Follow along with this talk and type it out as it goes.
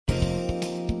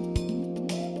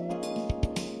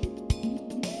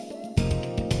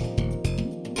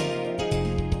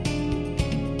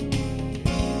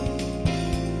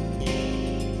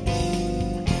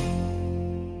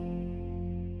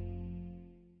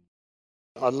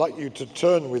I'd like you to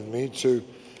turn with me to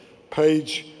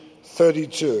page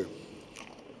 32.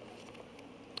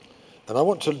 And I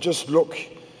want to just look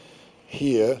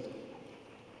here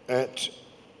at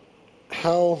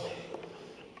how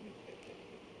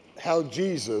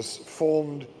Jesus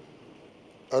formed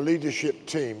a leadership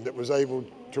team that was able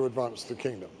to advance the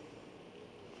kingdom.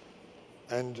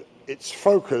 And it's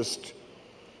focused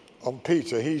on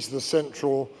Peter. He's the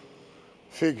central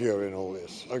figure in all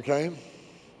this, okay?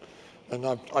 And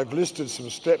I've listed some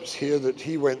steps here that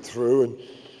he went through,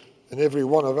 and every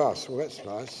one of us. Well, that's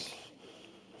nice.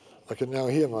 I can now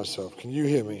hear myself. Can you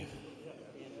hear me?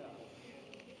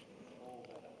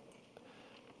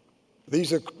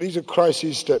 These are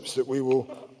crisis steps that we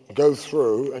will go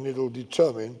through, and it'll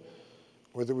determine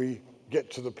whether we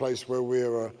get to the place where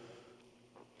we're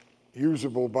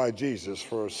usable by Jesus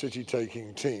for a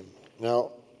city-taking team.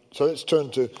 Now, so let's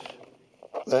turn to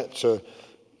that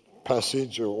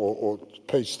passage or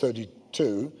page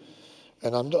 32,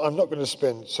 and I'm not going to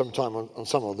spend some time on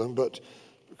some of them, but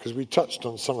because we touched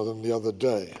on some of them the other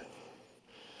day.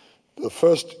 The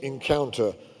first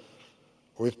encounter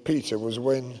with Peter was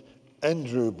when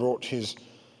Andrew brought his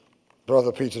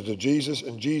brother Peter to Jesus,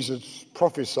 and Jesus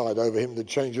prophesied over him the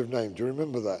change of name. Do you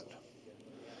remember that?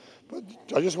 But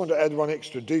I just want to add one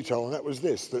extra detail, and that was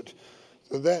this,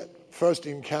 that first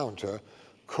encounter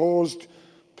caused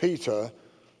Peter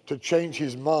to change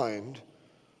his mind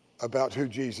about who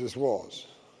Jesus was.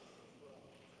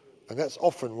 And that's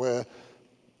often where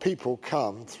people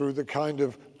come through the kind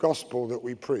of gospel that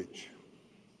we preach.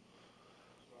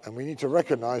 And we need to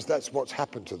recognize that's what's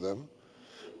happened to them.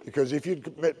 Because if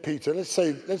you'd met Peter, let's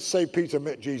say Peter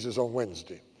met Jesus on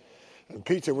Wednesday. And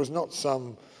Peter was not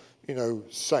some,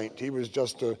 saint. He was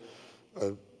just a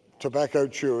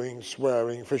tobacco-chewing,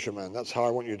 swearing fisherman. That's how I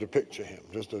want you to picture him.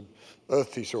 Just an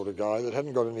earthy sort of guy that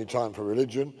hadn't got any time for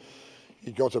religion.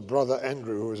 He got a brother,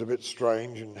 Andrew, who was a bit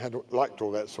strange and liked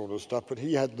all that sort of stuff. But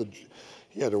he had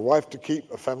a wife to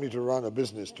keep, a family to run, a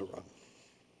business to run.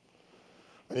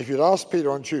 And if you'd asked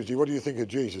Peter on Tuesday, what do you think of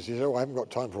Jesus? He said, I haven't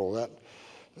got time for all that.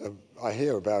 I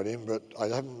hear about him, but I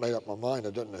haven't made up my mind. I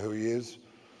don't know who he is.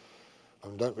 I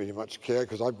don't really much care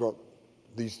because I've got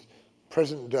these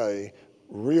present day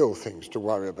real things to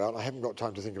worry about. I haven't got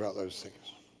time to think about those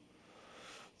things.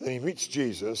 Then he meets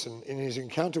Jesus, and in his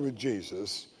encounter with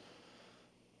Jesus,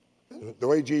 the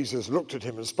way Jesus looked at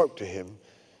him and spoke to him,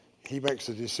 he makes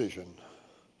a decision.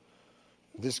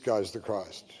 This guy's the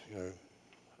Christ,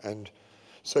 And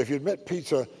so if you'd met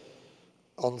Peter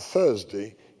on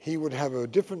Thursday, he would have a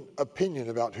different opinion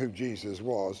about who Jesus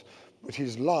was, but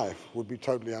his life would be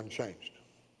totally unchanged.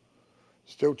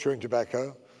 Still chewing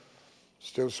tobacco,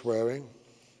 still swearing.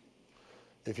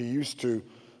 If he used to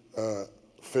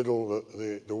fiddle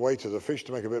the weight of the fish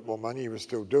to make a bit more money, he was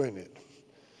still doing it.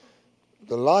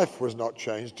 The life was not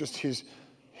changed, just his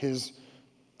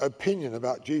opinion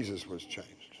about Jesus was changed.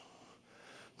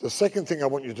 The second thing I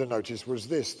want you to notice was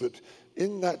this, that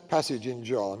in that passage in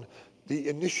John, the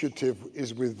initiative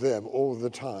is with them all the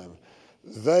time.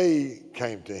 They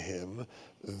came to him,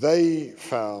 they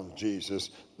found Jesus,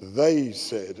 they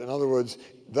said. In other words,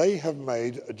 they have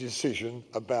made a decision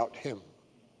about him.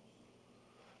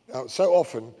 Now, so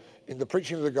often in the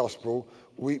preaching of the gospel,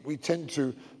 we tend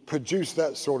to produce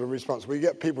that sort of response. We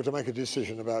get people to make a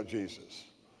decision about Jesus.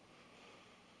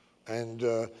 And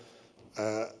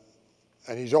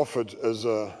he's offered as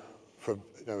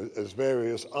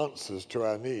various answers to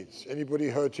our needs. Anybody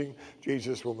hurting,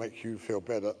 Jesus will make you feel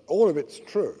better. All of it's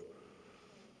true.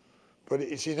 But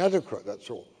it's inadequate, that's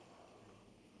all.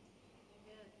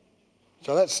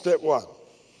 So that's step one.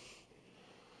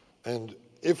 And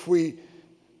if we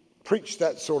preach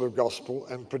that sort of gospel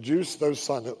and produce those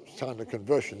kind of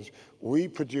conversions, we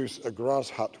produce a grass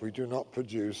hut. We do not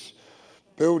produce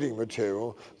building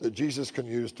material that Jesus can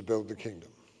use to build the kingdom.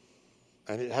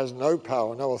 And it has no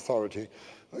power, no authority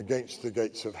against the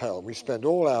gates of hell. We spend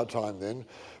all our time then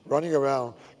running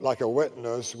around like a wet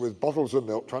nurse with bottles of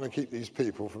milk trying to keep these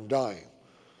people from dying.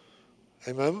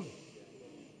 Amen?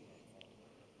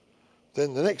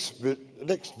 Then the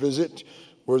next visit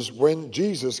was when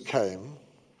Jesus came.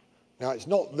 Now, it's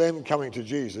not them coming to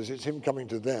Jesus, it's him coming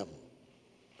to them.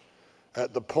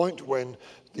 At the point when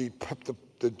the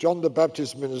John the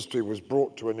Baptist ministry was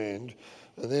brought to an end,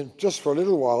 and then just for a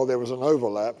little while there was an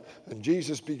overlap, and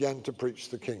Jesus began to preach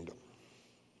the kingdom.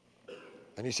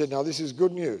 And he said, now this is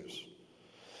good news,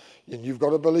 and you've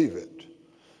got to believe it.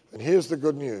 And here's the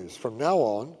good news. From now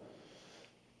on,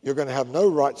 you're going to have no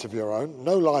rights of your own,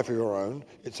 no life of your own.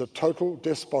 It's a total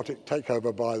despotic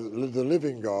takeover by the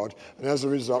living God, and as a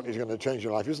result, he's going to change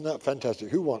your life. Isn't that fantastic?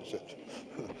 Who wants it?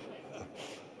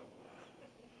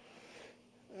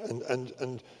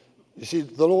 And you see,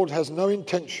 the Lord has no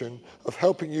intention of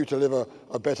helping you to live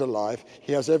a better life.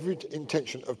 He has every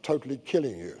intention of totally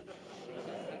killing you.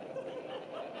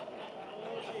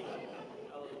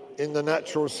 In the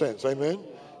natural sense, amen?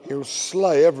 He'll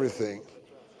slay everything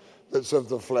that's of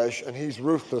the flesh, and he's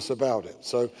ruthless about it.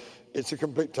 So it's a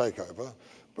complete takeover.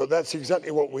 But that's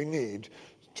exactly what we need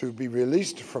to be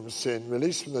released from sin,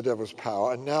 released from the devil's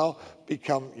power, and now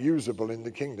become usable in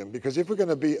the kingdom. Because if we're going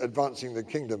to be advancing the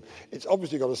kingdom, it's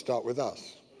obviously got to start with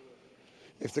us.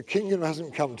 If the kingdom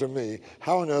hasn't come to me,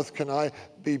 how on earth can I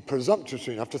be presumptuous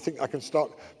enough to think I can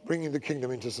start bringing the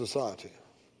kingdom into society?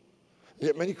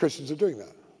 Yet many Christians are doing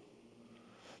that.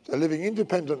 They're living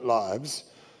independent lives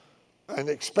and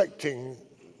expecting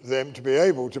them to be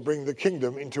able to bring the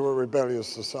kingdom into a rebellious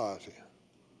society.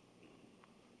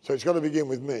 So it's got to begin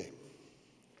with me.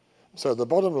 So the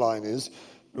bottom line is,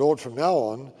 Lord, from now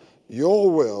on,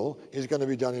 your will is going to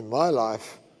be done in my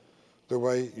life the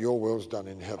way your will's done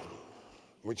in heaven,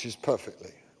 which is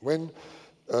perfectly. When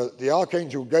the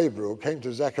archangel Gabriel came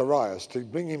to Zacharias to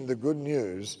bring him the good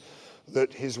news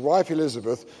that his wife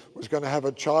Elizabeth was going to have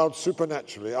a child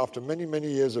supernaturally after many, many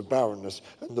years of barrenness,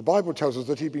 and the Bible tells us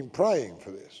that he'd been praying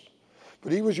for this.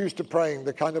 But he was used to praying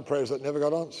the kind of prayers that never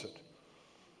got answered.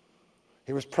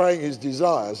 He was praying his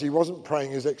desires. He wasn't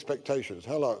praying his expectations.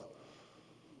 Hello.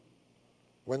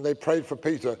 When they prayed for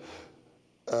Peter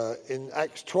in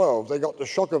Acts 12, they got the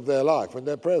shock of their life when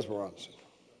their prayers were answered.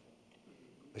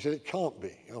 They said, it can't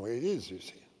be. Oh, it is, you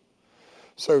see.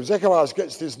 So Zacharias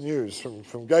gets this news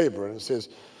from Gabriel and says,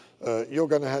 your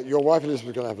wife Elizabeth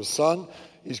is going to have a son.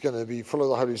 He's going to be full of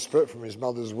the Holy Spirit from his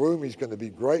mother's womb. He's going to be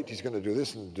great. He's going to do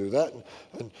this and do that.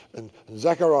 And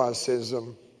Zacharias says,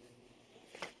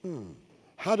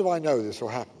 how do I know this will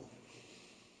happen?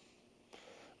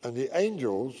 And the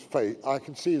angel's faith, I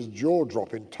can see his jaw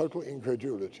drop in total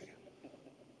incredulity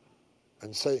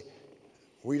and say,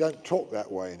 we don't talk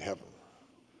that way in heaven.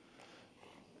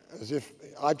 As if,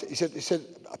 he said,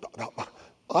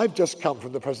 I've just come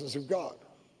from the presence of God.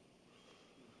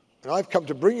 And I've come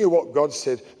to bring you what God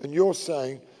said, and you're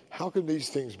saying, how can these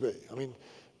things be? I mean,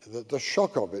 the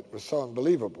shock of it was so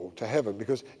unbelievable to heaven,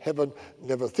 because heaven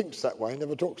never thinks that way,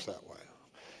 never talks that way.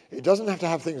 It doesn't have to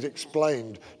have things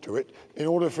explained to it in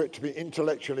order for it to be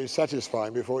intellectually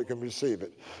satisfying before it can receive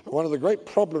it. And one of the great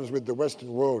problems with the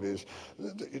Western world is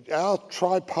our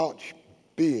tripart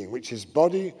being, which is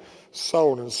body,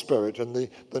 soul, and spirit, and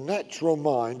the natural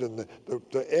mind and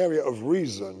the area of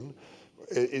reason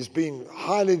is being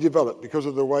highly developed because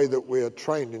of the way that we are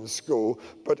trained in school,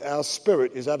 but our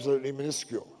spirit is absolutely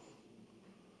minuscule.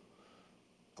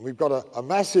 And we've got a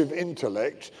massive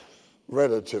intellect,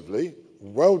 relatively,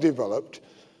 well developed,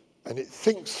 and it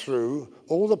thinks through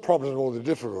all the problems and all the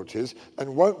difficulties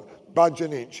and won't budge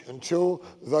an inch until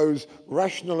those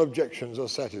rational objections are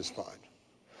satisfied.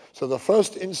 So the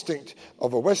first instinct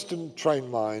of a Western trained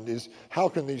mind is, how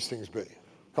can these things be?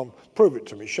 Come, prove it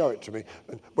to me, show it to me.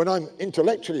 And when I'm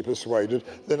intellectually persuaded,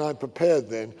 then I'm prepared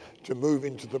then to move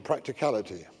into the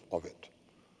practicality of it.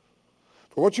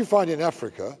 But what you find in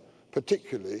Africa,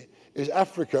 particularly, is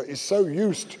Africa is so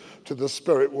used to the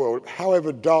spirit world,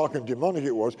 however dark and demonic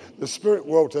it was, the spirit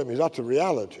world to them is utter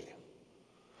reality.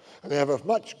 And they have a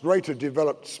much greater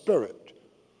developed spirit.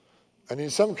 And in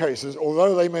some cases,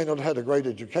 although they may not have had a great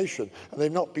education and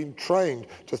they've not been trained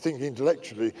to think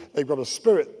intellectually, they've got a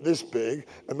spirit this big,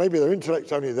 and maybe their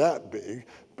intellect's only that big,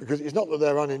 because it's not that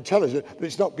they're unintelligent, but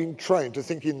it's not been trained to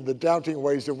think in the doubting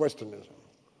ways of Westernism.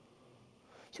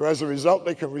 So as a result,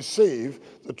 they can receive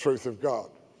the truth of God.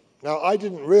 Now, I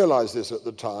didn't realize this at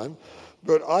the time,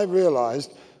 but I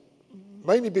realized,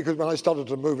 mainly because when I started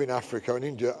to move in Africa and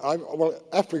India,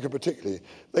 Africa particularly,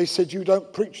 they said, you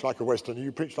don't preach like a Westerner,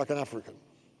 you preach like an African,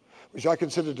 which I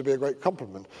considered to be a great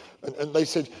compliment. And they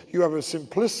said, you have a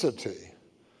simplicity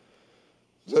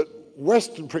that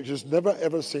Western preachers never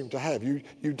ever seem to have. You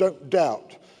don't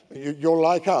doubt. You're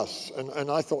like us.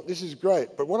 And I thought, this is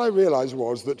great. But what I realized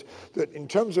was that in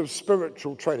terms of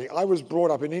spiritual training, I was brought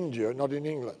up in India, not in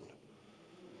England.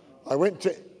 I went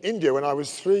to India when I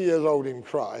was 3 years old in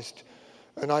Christ,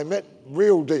 and I met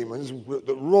real demons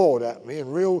that roared at me in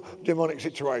real demonic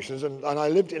situations, and I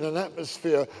lived in an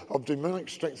atmosphere of demonic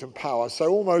strength and power. So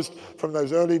almost from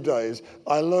those early days,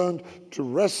 I learned to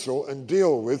wrestle and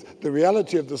deal with the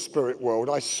reality of the spirit world.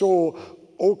 I saw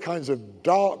all kinds of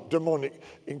dark, demonic,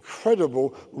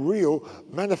 incredible, real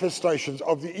manifestations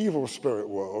of the evil spirit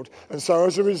world. And so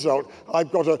as a result,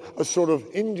 I've got a sort of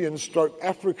Indian stroke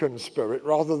African spirit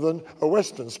rather than a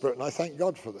Western spirit, and I thank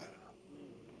God for that.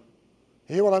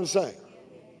 You hear what I'm saying?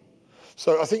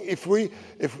 So I think if we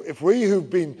who've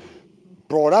been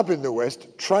brought up in the West,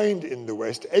 trained in the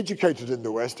West, educated in the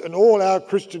West, and all our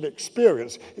Christian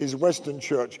experience is Western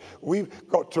church. We've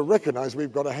got to recognize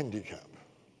we've got a handicap.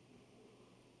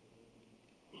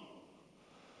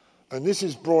 And this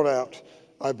is brought out,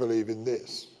 I believe, in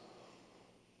this.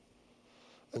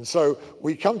 And so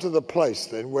we come to the place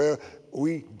then where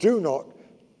we do not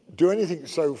do anything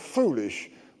so foolish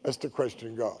as to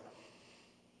question God.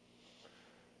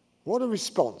 What a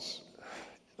response.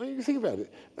 I mean, you think about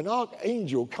it. An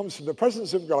archangel comes from the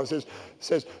presence of God and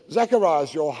says,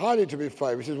 Zacharias, you're highly to be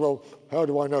favored. He says, well, how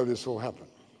do I know this will happen?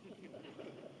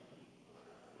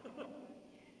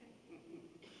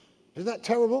 Isn't that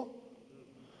terrible?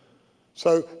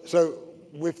 So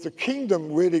if the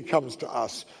kingdom really comes to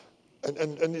us,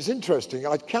 and it's interesting,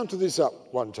 I counted this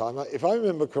up one time. If I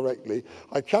remember correctly,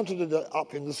 I counted it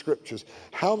up in the scriptures,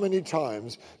 how many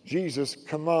times Jesus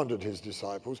commanded his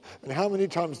disciples, and how many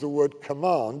times the word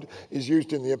command is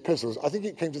used in the epistles. I think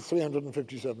it came to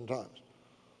 357 times.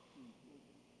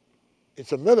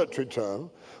 It's a military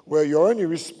term where your only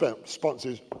response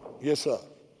is, yes, sir.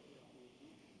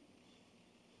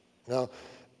 Now,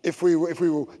 if we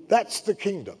will, that's the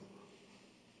kingdom.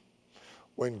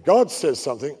 When God says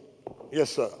something, yes,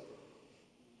 sir.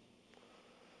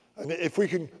 And if we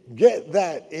can get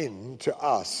that into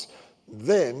us,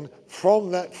 then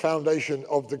from that foundation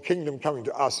of the kingdom coming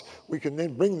to us, we can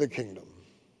then bring the kingdom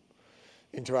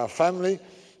into our family,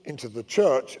 into the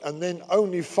church, and then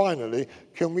only finally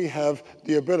can we have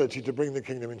the ability to bring the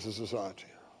kingdom into society.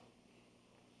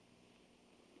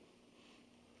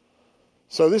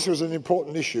 So this was an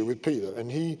important issue with Peter,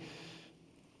 and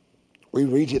we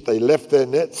read it, they left their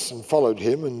nets and followed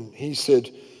him, and he said,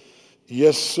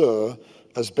 yes, sir,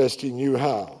 as best he knew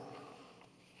how.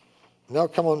 Now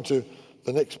come on to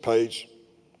the next page,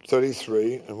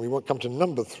 33, and we won't come to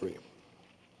number 3.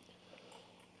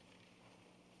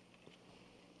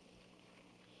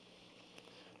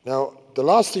 Now, the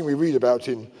last thing we read about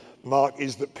in Mark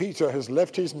is that Peter has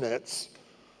left his nets,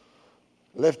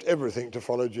 left everything to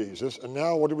follow Jesus, and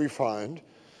now what do we find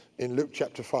in Luke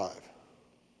chapter 5?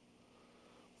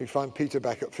 We find Peter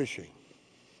back at fishing.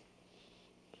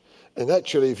 And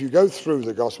actually, if you go through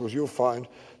the Gospels, you'll find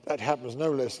that happens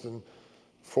no less than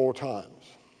 4 times.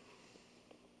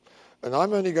 And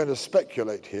I'm only going to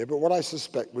speculate here, but what I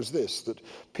suspect was this, that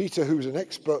Peter, who's an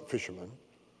expert fisherman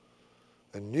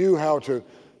and knew how to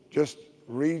just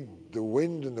read the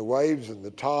wind and the waves and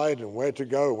the tide and where to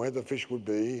go and where the fish would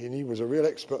be, and he was a real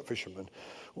expert fisherman,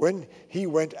 when he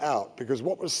went out, because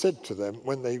what was said to them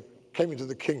when they came into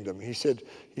the kingdom, he said,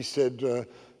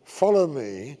 follow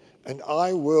me and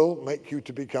I will make you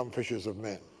to become fishers of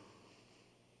men.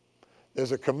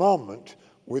 There's a commandment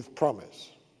with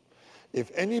promise. If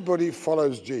anybody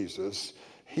follows Jesus,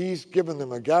 he's given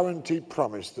them a guaranteed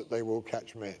promise that they will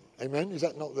catch men. Amen? Is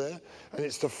that not there? And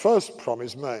it's the first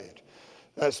promise made.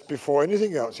 That's before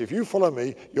anything else. If you follow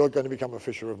me, you're going to become a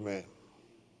fisher of men.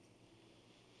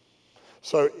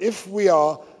 So if we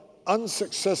are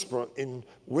unsuccessful in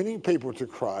winning people to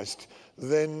Christ,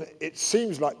 then it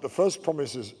seems like the first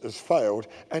promise has failed,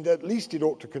 and at least it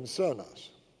ought to concern us.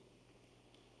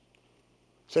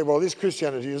 Say, well, this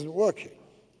Christianity isn't working.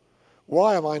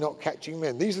 Why am I not catching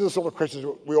men? These are the sort of questions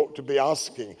we ought to be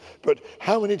asking. But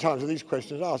how many times are these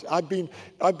questions asked? I've been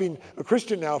a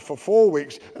Christian now for 4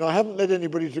 weeks and I haven't led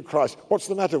anybody to Christ. What's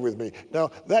the matter with me?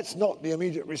 Now, that's not the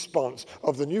immediate response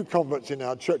of the new converts in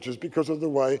our churches because of the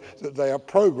way that they are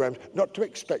programmed not to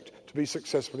expect to be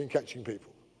successful in catching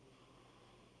people.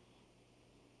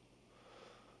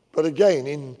 But again,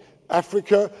 in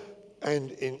Africa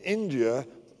and in India,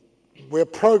 we're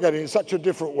programmed in such a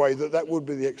different way that would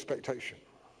be the expectation.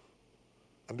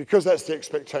 And because that's the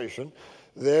expectation,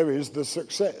 there is the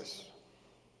success.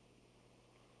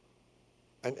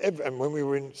 And when we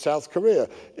were in South Korea,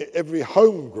 every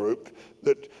home group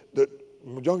that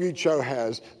Jonggi Cho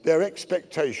has, their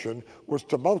expectation was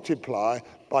to multiply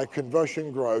by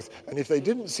conversion growth. And if they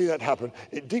didn't see that happen,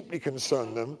 it deeply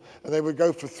concerned them. And they would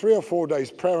go for 3 or 4 days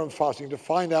prayer and fasting to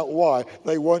find out why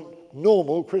they weren't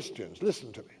normal Christians.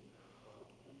 Listen to me.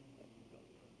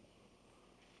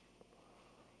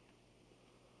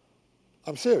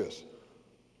 I'm serious.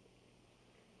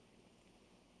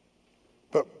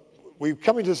 But we've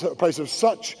come into a place of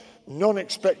such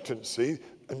non-expectancy,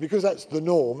 and because that's the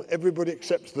norm, everybody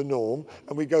accepts the norm,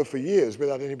 and we go for years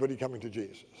without anybody coming to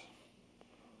Jesus.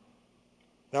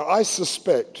 Now, I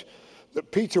suspect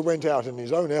that Peter went out in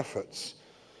his own efforts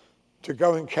to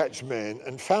go and catch men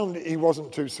and found that he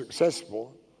wasn't too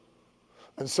successful,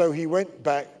 and so he went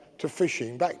back to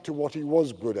fishing, back to what he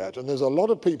was good at. And there's a lot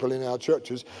of people in our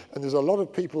churches, and there's a lot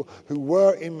of people who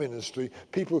were in ministry,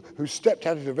 people who stepped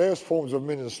out into various forms of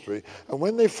ministry, and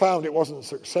when they found it wasn't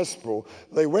successful,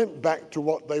 they went back to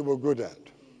what they were good at.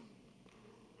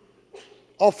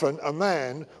 Often a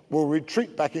man will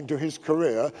retreat back into his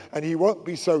career and he won't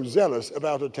be so zealous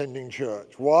about attending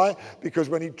church. Why? Because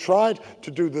when he tried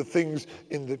to do the things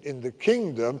in the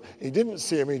kingdom, he didn't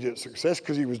see immediate success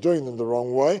because he was doing them the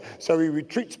wrong way, so he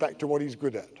retreats back to what he's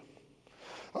good at.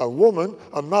 A woman,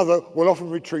 a mother, will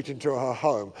often retreat into her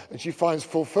home and she finds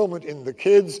fulfillment in the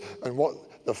kids and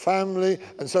the family,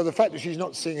 and so the fact that she's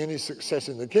not seeing any success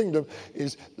in the kingdom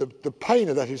is the pain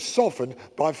of that is softened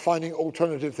by finding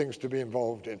alternative things to be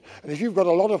involved in. And if you've got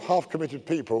a lot of half-committed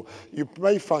people, you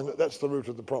may find that that's the root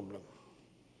of the problem.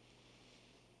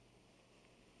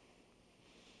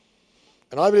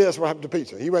 And I believe that's what happened to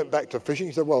Peter. He went back to fishing.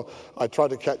 He said, well, I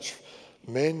tried to catch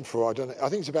men for, I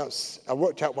think it's about, I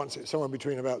worked out once it's somewhere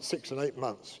between about 6 and 8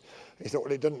 months. He thought,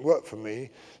 well, it didn't work for me,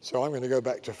 so I'm going to go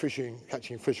back to fishing,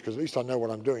 catching fish, because at least I know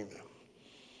what I'm doing there.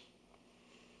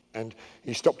 And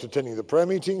he stopped attending the prayer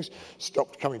meetings,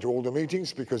 stopped coming to all the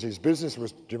meetings because his business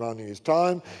was demanding his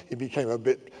time. He became a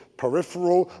bit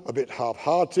peripheral, a bit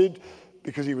half-hearted,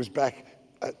 because he was back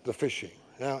at the fishing.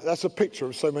 Now, that's a picture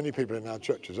of so many people in our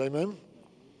churches, amen?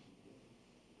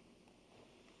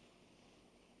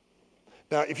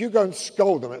 Now, if you go and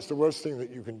scold them, that's the worst thing that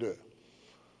you can do.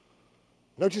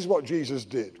 Notice what Jesus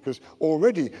did, because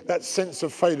already that sense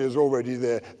of failure is already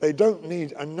there. They don't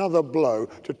need another blow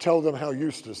to tell them how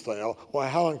useless they are or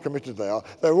how uncommitted they are.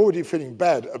 They're already feeling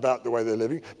bad about the way they're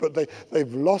living, but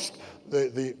they've lost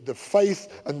the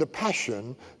faith and the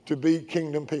passion to be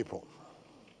kingdom people.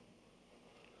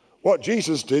 What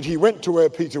Jesus did, he went to where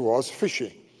Peter was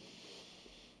fishing.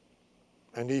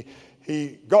 And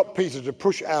he got Peter to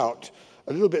push out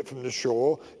a little bit from the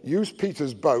shore, used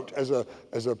Peter's boat as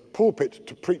a pulpit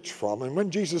to preach from. And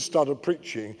when Jesus started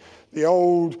preaching, the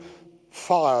old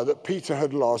fire that Peter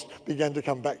had lost began to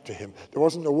come back to him. There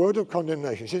wasn't a word of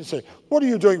condemnation. He didn't say, what are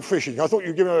you doing fishing? I thought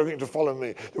you'd given everything to follow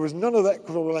me. There was none of that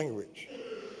sort of language.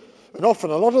 And often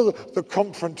a lot of the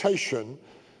confrontation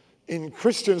in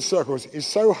Christian circles is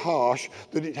so harsh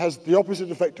that it has the opposite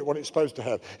effect of what it's supposed to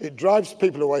have. It drives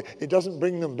people away. It doesn't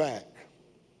bring them back.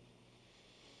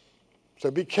 So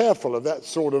be careful of that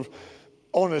sort of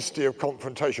honesty of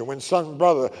confrontation. When some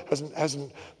brother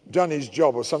hasn't done his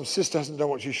job or some sister hasn't done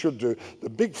what she should do, the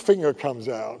big finger comes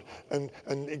out and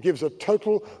it gives a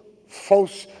total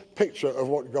false picture of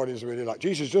what God is really like.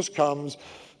 Jesus just comes,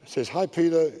 says, hi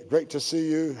Peter, great to see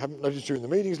you. Haven't noticed you in the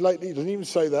meetings lately. He doesn't even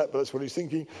say that, but that's what he's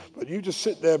thinking. But you just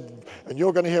sit there and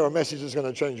you're going to hear a message that's going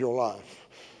to change your life.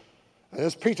 And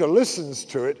as Peter listens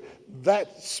to it,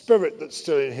 that spirit that's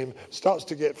still in him starts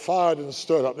to get fired and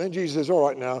stirred up. And then Jesus says, all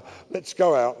right, now let's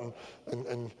go out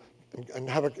and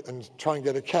try and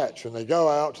get a catch. And they go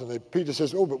out and Peter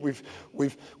says, oh, but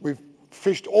we've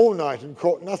fished all night and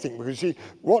caught nothing. Because see,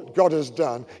 what God has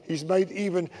done, he's made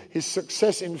even his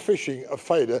success in fishing a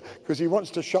failure because he wants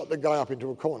to shut the guy up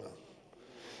into a corner.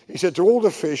 He said to all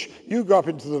the fish, you go up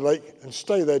into the lake and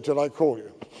stay there till I call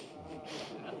you.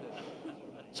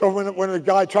 So when a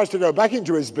guy tries to go back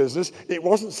into his business, it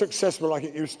wasn't successful like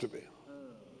it used to be.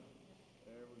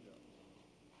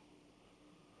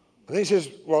 And he says,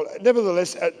 well,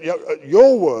 nevertheless, at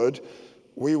your word,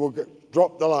 we will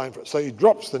drop the line. So he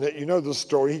drops the net. You know the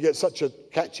story. He gets such a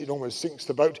catch, it almost sinks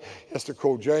the boat. He has to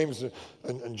call James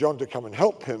and John to come and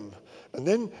help him. And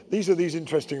then these are these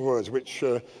interesting words, which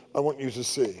I want you to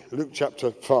see. Luke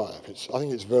chapter 5. I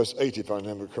think it's verse 8, if I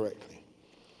remember correctly.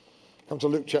 Come to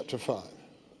Luke chapter 5.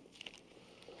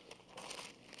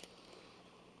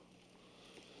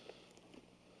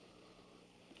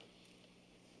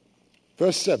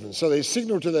 Verse 7, so they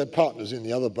signaled to their partners in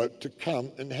the other boat to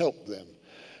come and help them.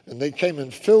 And they came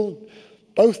and filled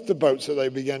both the boats so they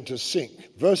began to sink.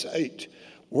 Verse 8,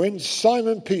 when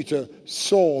Simon Peter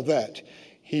saw that,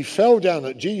 he fell down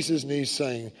at Jesus' knees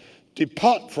saying,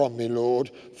 depart from me, Lord,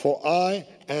 for I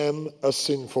am a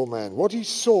sinful man. What he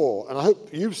saw, and I hope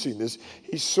you've seen this,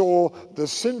 he saw the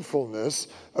sinfulness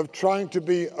of trying to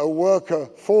be a worker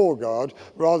for God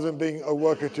rather than being a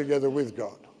worker together with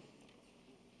God.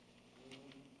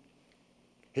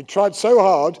 He tried so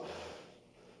hard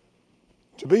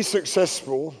to be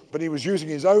successful, but he was using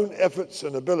his own efforts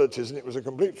and abilities, and it was a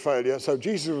complete failure. So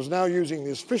Jesus was now using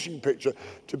this fishing picture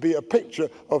to be a picture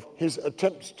of his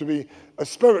attempts to be a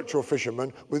spiritual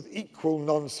fisherman with equal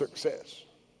non-success.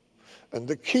 And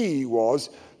the key was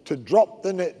to drop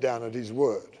the net down at his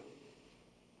word.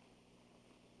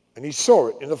 And he saw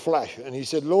it in a flash, and he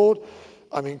said, Lord,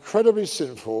 I'm incredibly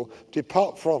sinful.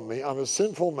 Depart from me. I'm a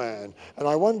sinful man. And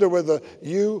I wonder whether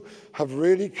you have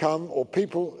really come, or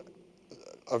people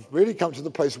have really come to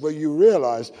the place where you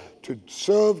realize to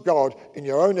serve God in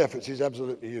your own efforts is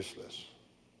absolutely useless.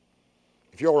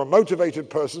 If you're a motivated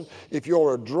person, if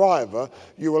you're a driver,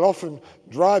 you will often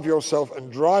drive yourself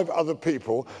and drive other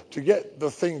people to get the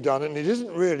thing done. And it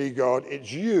isn't really God,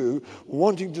 it's you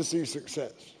wanting to see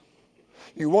success.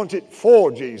 You want it for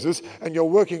Jesus, and you're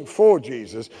working for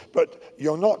Jesus, but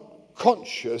you're not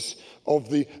conscious of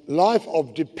the life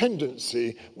of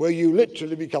dependency where you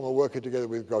literally become a worker together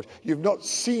with God. You've not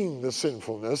seen the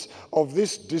sinfulness of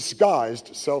this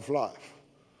disguised self-life.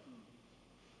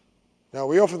 Now,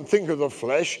 we often think of the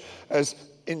flesh as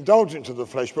indulgent to the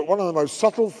flesh, but one of the most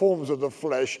subtle forms of the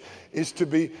flesh is to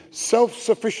be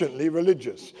self-sufficiently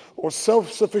religious or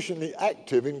self-sufficiently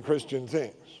active in Christian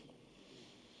things.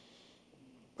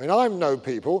 I know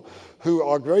people who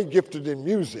are very gifted in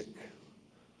music,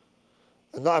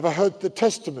 and I've heard the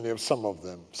testimony of some of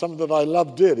them, some that I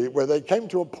love dearly, where they came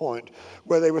to a point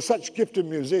where they were such gifted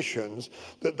musicians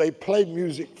that they played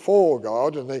music for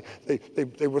God, and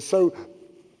they were so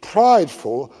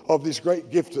prideful of this great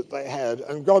gift that they had.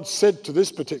 And God said to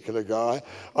this particular guy,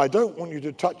 I don't want you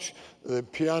to touch the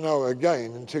piano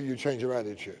again until you change your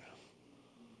attitude.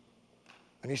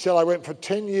 And he said, I went for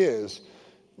 10 years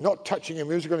not touching a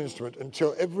musical instrument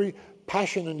until every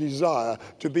passion and desire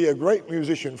to be a great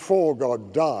musician for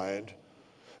God died.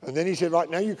 And then he said, right,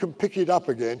 now you can pick it up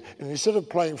again, and instead of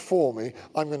playing for me,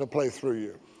 I'm going to play through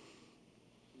you.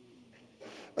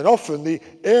 And often the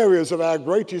areas of our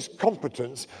greatest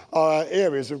competence are our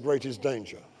areas of greatest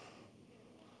danger.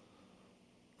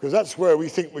 Because that's where we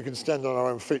think we can stand on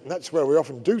our own feet, and that's where we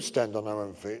often do stand on our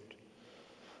own feet.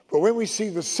 But when we see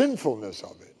the sinfulness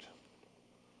of it,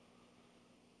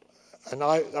 and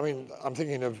I'm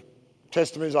thinking of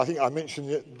testimonies, I think I mentioned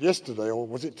it yesterday, or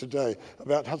was it today,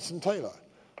 about Hudson Taylor.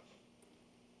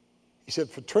 He said,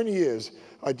 for 20 years,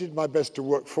 I did my best to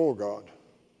work for God.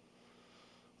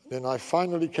 Then I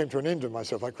finally came to an end of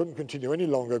myself. I couldn't continue any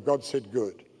longer. God said,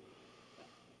 good.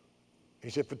 He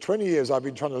said, for 20 years, I've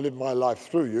been trying to live my life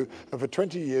through you, and for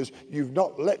 20 years, you've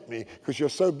not let me because you're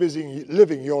so busy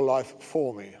living your life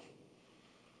for me.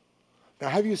 Now,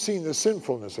 have you seen the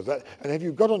sinfulness of that? And have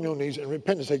you got on your knees and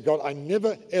repented and said, God, I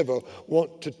never, ever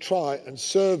want to try and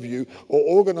serve you or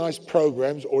organize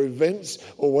programs or events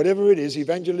or whatever it is,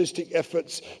 evangelistic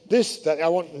efforts, this, that. I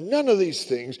want none of these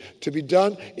things to be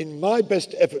done in my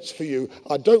best efforts for you.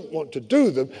 I don't want to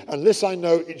do them unless I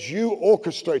know it's you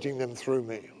orchestrating them through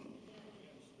me.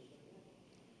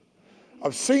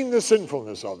 I've seen the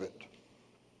sinfulness of it.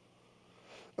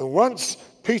 And once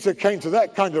Peter came to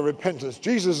that kind of repentance,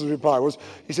 Jesus' reply was,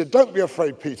 he said, don't be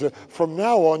afraid, Peter. From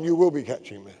now on, you will be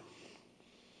catching me.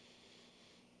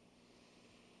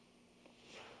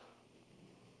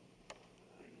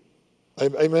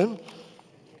 Amen?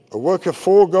 A worker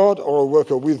for God or a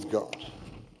worker with God?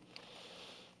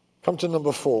 Come to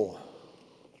number 4.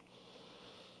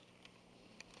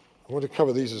 I want to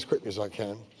cover these as quickly as I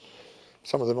can.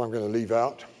 Some of them I'm going to leave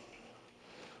out.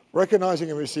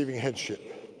 Recognizing and receiving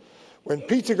headship. When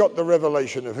Peter got the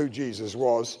revelation of who Jesus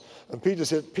was, and Peter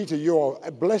said, Peter, you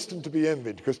are blessed and to be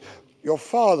envied because your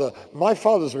father, my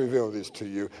father's revealed this to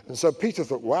you. And so Peter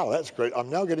thought, wow, that's great. I'm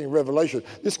now getting revelation.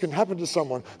 This can happen to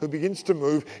someone who begins to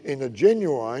move in a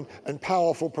genuine and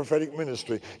powerful prophetic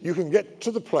ministry. You can get to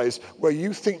the place where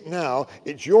you think now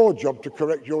it's your job to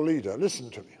correct your leader. Listen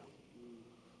to me.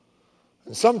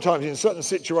 And sometimes in certain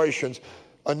situations,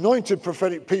 anointed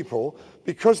prophetic people,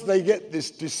 because they get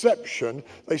this deception,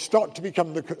 they start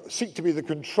to seek to be the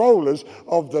controllers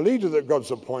of the leader that God's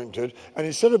appointed, and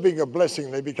instead of being a blessing,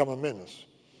 they become a menace.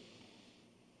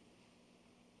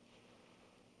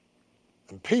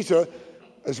 And Peter,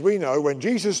 as we know, when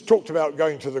Jesus talked about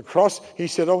going to the cross, he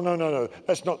said, oh, no,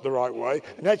 that's not the right way.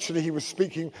 And actually, he was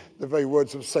speaking the very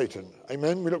words of Satan.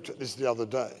 Amen? We looked at this the other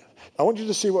day. I want you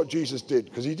to see what Jesus did,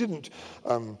 because he didn't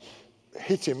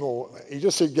hit him, or he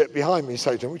just said, get behind me,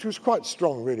 Satan, which was quite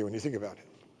strong, really, when you think about it.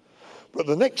 But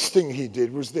the next thing he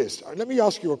did was this. Let me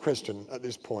ask you a question at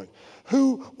this point.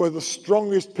 Who were the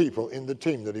strongest people in the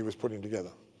team that he was putting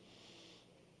together?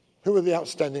 Who were the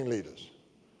outstanding leaders?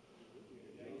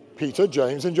 Peter,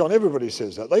 James, and John. Everybody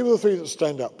says that. They were the three that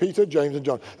stand up. Peter, James, and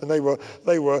John. And they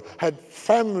had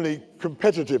family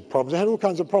competitive problems. They had all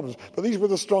kinds of problems. But these were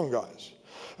the strong guys.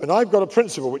 And I've got a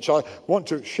principle which I want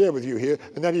to share with you here,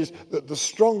 and that is that the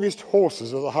strongest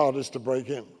horses are the hardest to break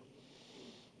in.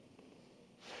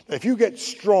 Now, if you get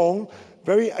strong,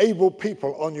 very able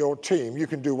people on your team, you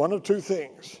can do one of two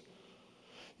things.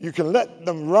 You can let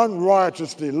them run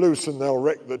riotously loose and they'll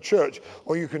wreck the church,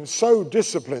 or you can so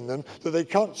discipline them that they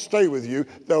can't stay with you,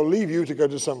 they'll leave you to go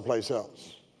to someplace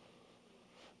else.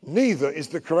 Neither is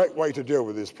the correct way to deal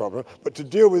with this problem, but to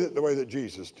deal with it the way that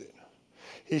Jesus did.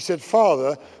 He said,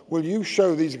 Father, will you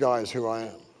show these guys who I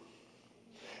am?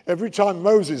 Every time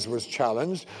Moses was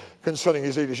challenged concerning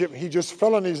his leadership, he just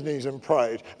fell on his knees and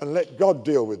prayed and let God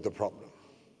deal with the problem.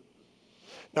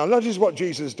 Now, notice what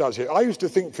Jesus does here. I used to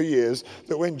think for years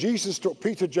that when Jesus took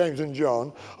Peter, James, and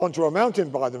John onto a mountain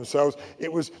by themselves,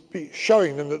 it was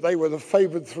showing them that they were the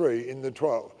favored 3 in the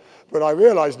 12. But I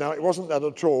realize now it wasn't that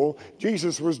at all.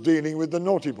 Jesus was dealing with the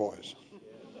naughty boys.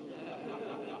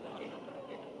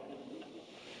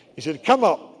 He said, come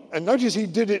up. And notice he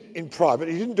did it in private.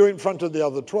 He didn't do it in front of the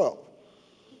other 12.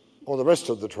 Or the rest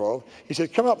of the 12, he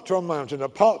said, come up to a mountain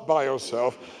apart by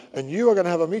yourself, and you are going to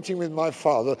have a meeting with my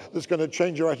Father that's going to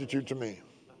change your attitude to me.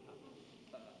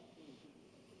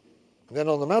 And then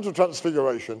on the Mount of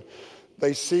Transfiguration,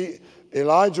 they see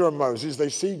Elijah and Moses, they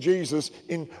see Jesus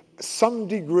in some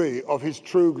degree of his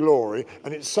true glory,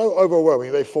 and it's so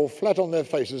overwhelming they fall flat on their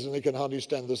faces and they can hardly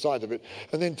stand the sight of it.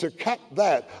 And then to cap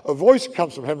that, a voice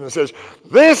comes from heaven and says,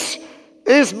 this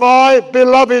is my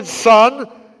beloved Son,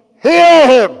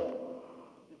 hear him.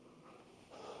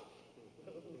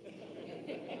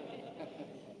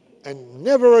 And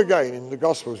never again in the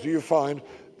Gospels do you find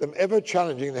them ever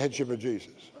challenging the headship of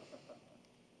Jesus.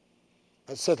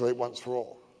 Let's settle it once for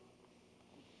all.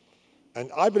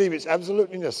 And I believe it's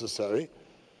absolutely necessary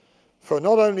for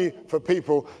not only for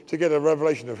people to get a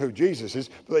revelation of who Jesus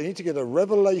is, but they need to get a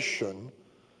revelation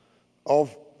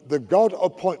of the God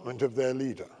appointment of their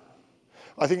leader.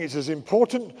 I think it's as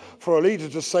important for a leader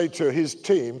to say to his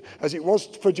team as it was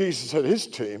for Jesus to his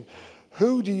team,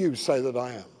 who do you say that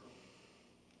I am?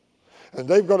 And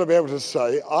they've got to be able to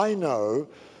say, I know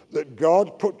that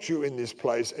God put you in this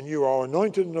place and you are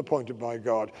anointed and appointed by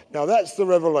God. Now that's the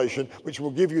revelation which will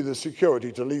give you the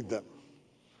security to lead them.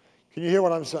 Can you hear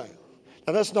what I'm saying?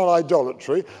 Now that's not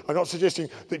idolatry. I'm not suggesting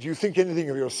that you think anything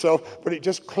of yourself, but it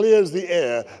just clears the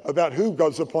air about who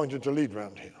God's appointed to lead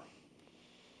around here.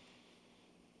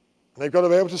 And they've got to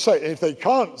be able to say it. And if they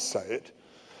can't say it,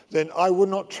 then I would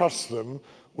not trust them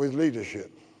with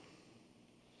leadership.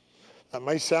 That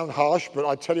may sound harsh, but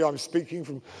I tell you, I'm speaking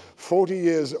from 40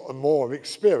 years or more of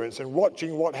experience and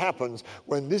watching what happens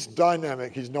when this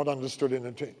dynamic is not understood in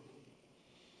a team.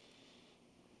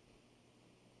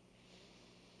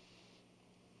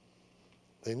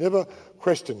 They never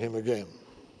questioned him again.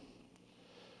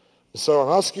 So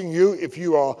I'm asking you, if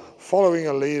you are following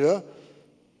a leader,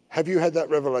 have you had that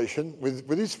revelation?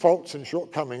 With his faults and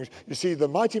shortcomings, you see, the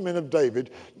mighty men of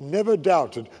David never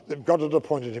doubted that God had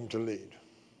appointed him to lead.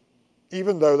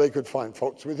 Even though they could find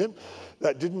faults with him,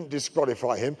 that didn't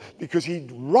disqualify him because he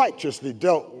righteously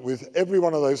dealt with every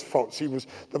one of those faults. He was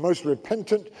the most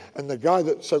repentant and the guy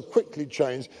that so quickly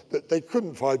changed that they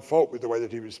couldn't find fault with the way that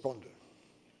he responded.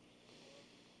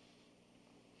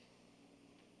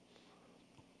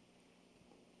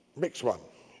 Next one.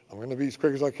 I'm going to be as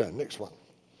quick as I can. Next one.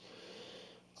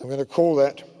 I'm going to call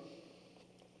that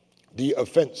the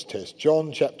offense test.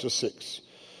 John chapter 6.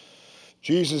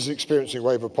 Jesus is experiencing a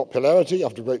wave of popularity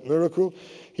after a great miracle.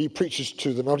 He preaches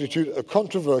to the multitude a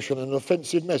controversial and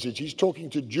offensive message. He's talking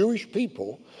to Jewish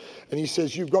people, and he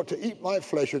says, you've got to eat my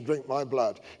flesh and drink my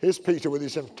blood. Here's Peter with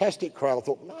his fantastic crowd.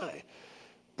 Thought, my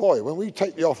boy, when we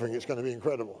take the offering, it's going to be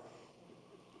incredible.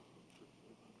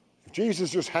 If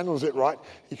Jesus just handles it right,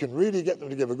 he can really get them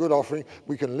to give a good offering.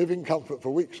 We can live in comfort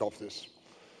for weeks off this.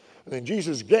 And then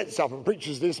Jesus gets up and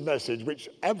preaches this message, which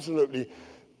absolutely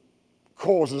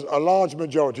causes a large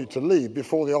majority to leave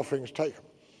before the offering's taken.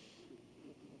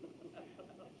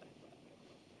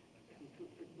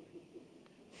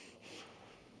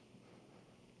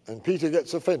 And Peter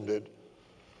gets offended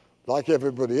like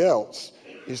everybody else.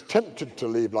 He's tempted to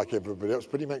leave like everybody else,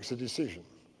 but he makes a decision.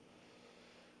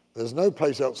 There's no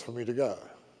place else for me to go.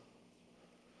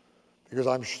 Because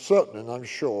I'm certain and I'm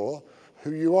sure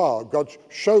who you are. God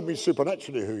showed me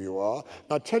supernaturally who you are.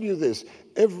 And I tell you this,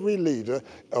 every leader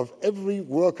of every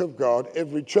work of God,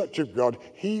 every church of God,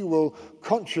 he will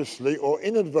consciously or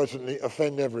inadvertently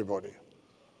offend everybody.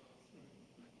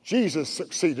 Jesus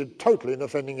succeeded totally in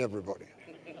offending everybody.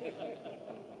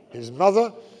 His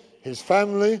mother, his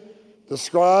family, the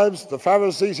scribes, the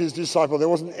Pharisees, his disciples, there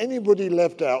wasn't anybody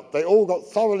left out. They all got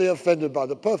thoroughly offended by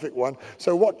the perfect one.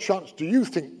 So what chance do you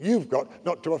think you've got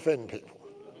not to offend people?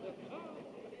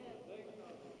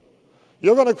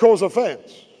 You're going to cause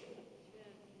offense.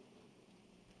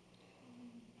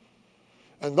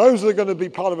 And those that are going to be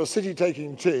part of a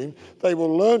city-taking team, they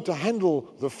will learn to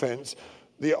handle the fence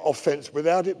the offence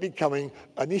without it becoming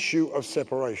an issue of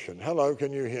separation. Hello,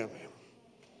 can you hear me?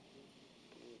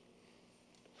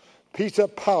 Peter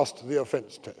passed the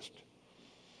offence test.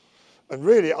 And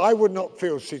really, I would not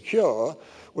feel secure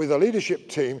with a leadership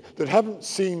team that haven't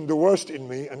seen the worst in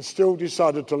me and still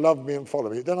decided to love me and follow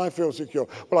me. Then I feel secure.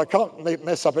 Well, I can't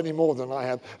mess up any more than I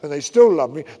have, and they still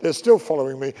love me, they're still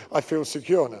following me, I feel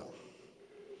secure now.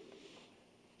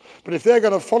 But if they're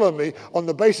going to follow me on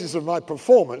the basis of my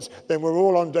performance, then we're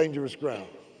all on dangerous ground.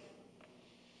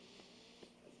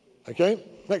 Okay,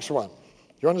 next one.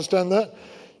 You understand that?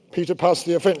 Peter passed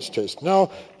the offence test.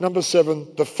 Now, number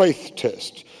 7, the faith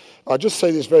test. I'll just say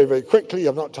this very, very quickly.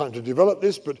 I've not time to develop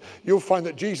this, but you'll find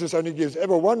that Jesus only gives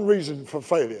ever one reason for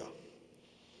failure.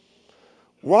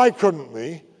 Why couldn't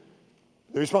we?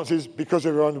 The response is because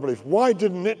of your unbelief. Why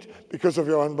didn't it? Because of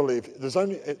your unbelief.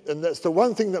 And that's the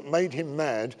one thing that made him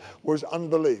mad, was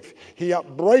unbelief. He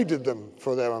upbraided them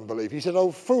for their unbelief. He said,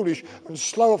 "Oh, foolish and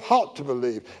slow of heart to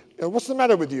believe." You know, what's the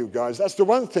matter with you guys? That's the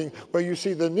one thing where you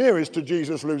see the nearest to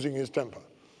Jesus losing his temper.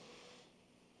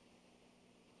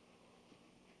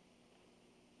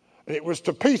 And it was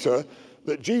to Peter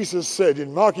that Jesus said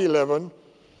in Mark 11,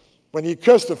 when he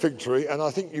cursed the fig tree, and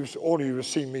I think all of you have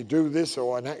seen me do this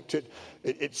or enact it,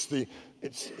 it's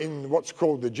in what's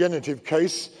called the genitive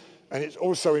case, and it's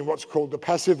also in what's called the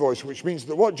passive voice, which means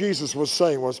that what Jesus was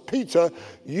saying was, Peter,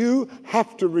 you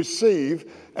have to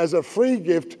receive as a free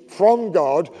gift from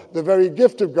God, the very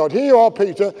gift of God. Here you are,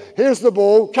 Peter, here's the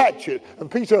ball, catch it.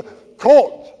 And Peter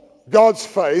caught God's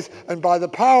faith, and by the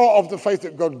power of the faith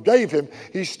that God gave him,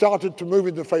 he started to move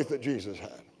in the faith that Jesus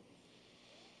had.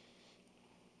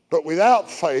 But without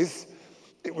faith,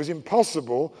 it was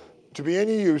impossible to be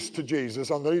any use to Jesus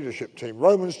on the leadership team.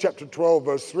 Romans chapter 12,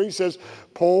 verse 3 says,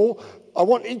 Paul, I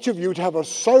want each of you to have a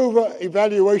sober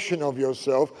evaluation of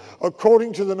yourself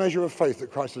according to the measure of faith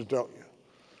that Christ has dealt you.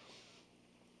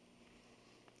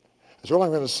 That's all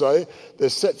I'm going to say.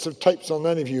 There's sets of tapes on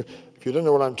that. If you don't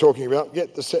know what I'm talking about,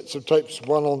 get the sets of tapes,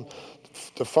 one on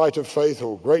the fight of faith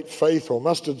or great faith or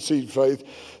mustard seed faith.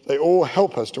 They all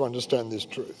help us to understand this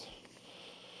truth.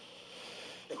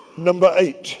 Number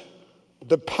 8,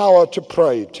 the power to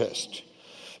pray test.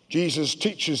 Jesus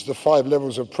teaches the 5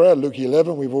 levels of prayer. Luke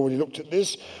 11, we've already looked at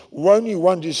this. Only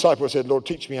one disciple said, Lord,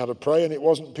 teach me how to pray, and it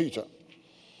wasn't Peter.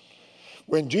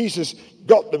 When Jesus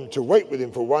got them to wait with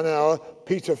him for 1 hour,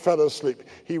 Peter fell asleep.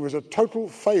 He was a total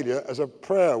failure as a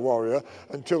prayer warrior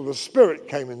until the Spirit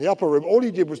came in the upper room. All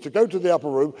he did was to go to the upper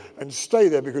room and stay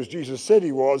there because Jesus said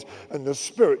he was, and the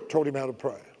Spirit taught him how to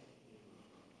pray.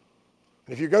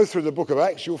 If you go through the book of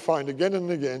Acts, you'll find again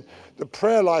and again the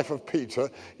prayer life of Peter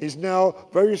is now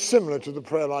very similar to the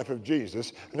prayer life of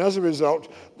Jesus. And as a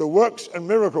result, the works and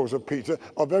miracles of Peter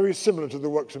are very similar to the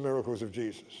works and miracles of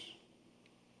Jesus.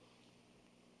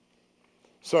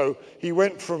 So he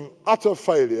went from utter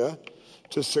failure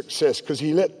to success because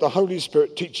he let the Holy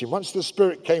Spirit teach him. Once the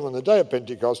Spirit came on the day of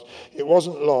Pentecost, it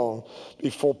wasn't long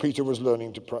before Peter was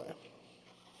learning to pray.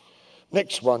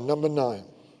 Next one, number 9.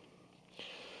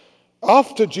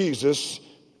 After Jesus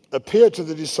appeared to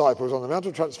the disciples on the Mount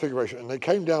of Transfiguration, and they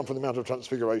came down from the Mount of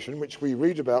Transfiguration, which we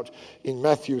read about in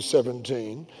Matthew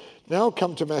 17. Now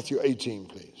come to Matthew 18,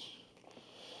 please.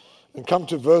 And come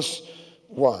to verse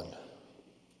 1.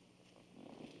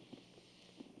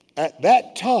 At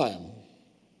that time,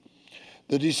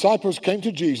 the disciples came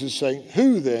to Jesus saying,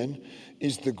 who then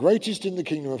is the greatest in the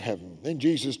kingdom of heaven? Then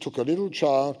Jesus took a little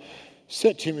child,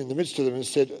 set him in the midst of them and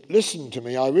said, listen to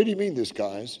me, I really mean this,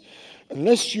 guys.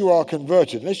 Unless you are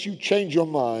converted, unless you change your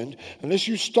mind, unless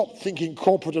you stop thinking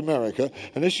corporate America,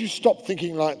 unless you stop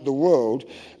thinking like the world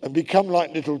and become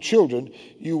like little children,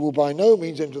 you will by no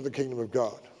means enter the kingdom of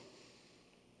God.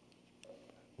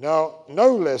 Now,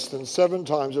 no less than 7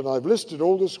 times, and I've listed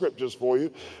all the scriptures for you,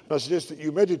 and I suggest that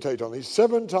you meditate on these.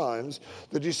 7 times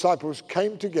the disciples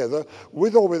came together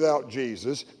with or without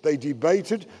Jesus. They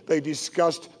debated, they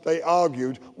discussed, they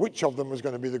argued which of them was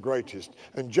going to be the greatest.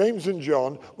 And James and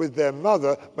John, with their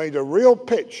mother, made a real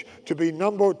pitch to be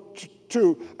number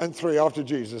 2 and 3 after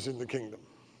Jesus in the kingdom.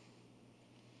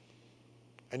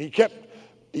 And he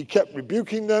kept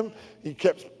rebuking them. He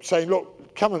kept saying, look,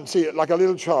 come and see it like a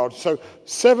little child. So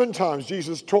 7 times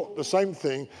Jesus taught the same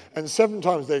thing, and 7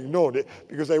 times they ignored it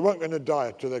because they weren't going to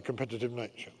die to their competitive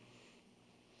nature.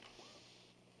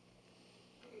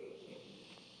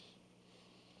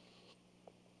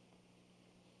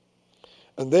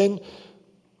 And then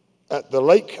at the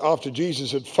lake, after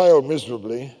Jesus had failed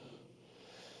miserably,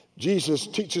 Jesus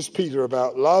teaches Peter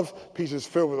about love. Peter's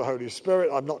filled with the Holy Spirit.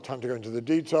 I've not time to go into the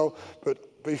detail, but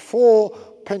before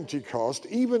Pentecost,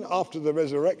 even after the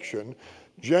resurrection,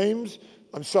 James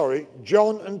I'm sorry,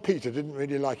 John and Peter didn't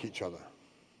really like each other.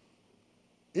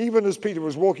 Even as Peter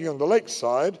was walking on the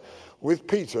lakeside with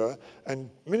Peter and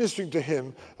ministering to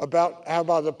him about how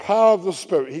by the power of the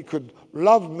Spirit he could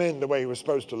love men the way he was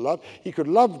supposed to love. He could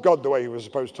love God the way he was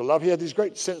supposed to love. He had this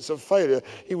great sense of failure.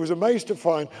 He was amazed to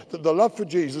find that the love for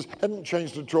Jesus hadn't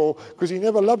changed at all because he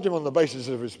never loved him on the basis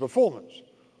of his performance.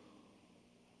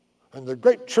 And the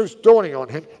great truth dawning on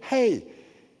him, hey,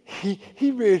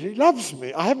 he really loves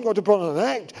me. I haven't got to put on an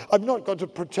act. I've not got to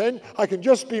pretend. I can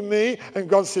just be me. And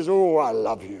God says, oh, I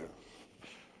love you.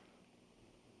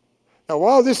 Now,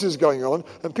 while this is going on,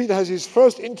 and Peter has his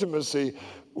first intimacy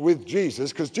with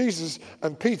Jesus, because Jesus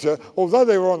and Peter, although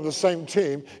they were on the same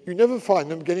team, you never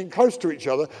find them getting close to each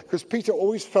other, because Peter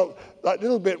always felt that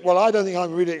little bit, well, I don't think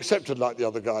I'm really accepted like the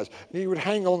other guys. And he would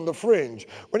hang on the fringe.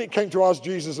 When it came to ask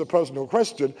Jesus a personal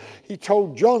question, he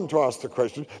told John to ask the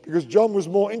question, because John was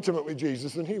more intimate with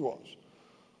Jesus than he was.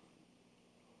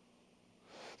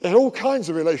 They had all kinds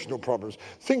of relational problems.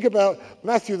 Think about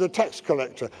Matthew the tax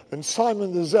collector and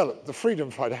Simon the zealot, the freedom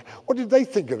fighter. What did they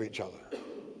think of each other?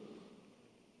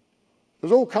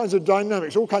 There's all kinds of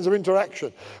dynamics, all kinds of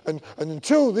interaction. And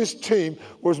until this team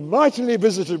was mightily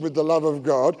visited with the love of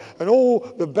God and all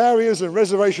the barriers and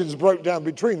reservations broke down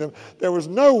between them, there was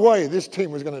no way this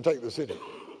team was going to take the city.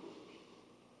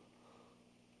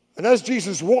 And as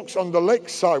Jesus walks on the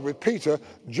lakeside with Peter,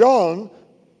 John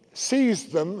sees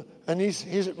them, and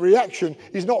his reaction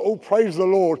is not, oh, praise the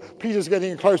Lord, Peter's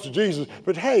getting close to Jesus,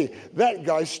 but hey, that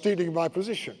guy's stealing my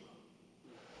position.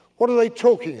 What are they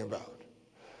talking about?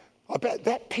 I bet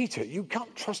that Peter, you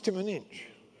can't trust him an inch.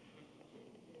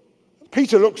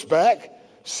 Peter looks back,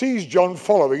 sees John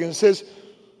following, and says,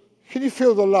 can you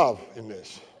feel the love in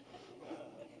this?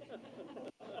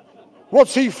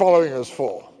 What's he following us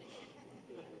for?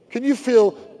 Can you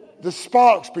feel the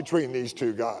sparks between these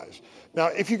two guys? Now,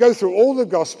 if you go through all the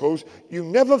Gospels, you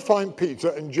never find Peter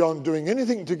and John doing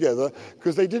anything together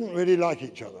because they didn't really like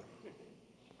each other.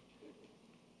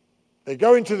 They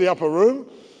go into the upper room,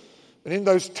 and in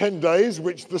those 10 days,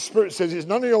 which the Spirit says it's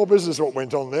none of your business what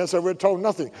went on there, so we're told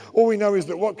nothing. All we know is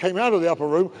that what came out of the upper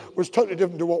room was totally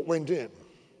different to what went in.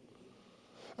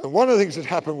 And one of the things that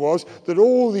happened was that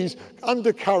all these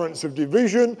undercurrents of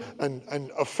division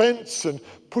and offense and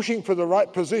pushing for the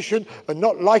right position and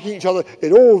not liking each other,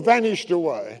 it all vanished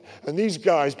away. And these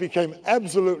guys became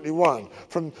absolutely one.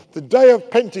 From the day of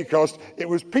Pentecost, it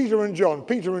was Peter and John,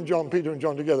 Peter and John, Peter and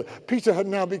John together. Peter had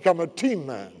now become a team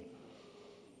man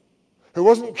who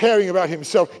wasn't caring about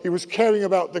himself. He was caring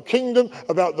about the kingdom,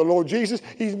 about the Lord Jesus.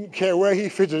 He didn't care where he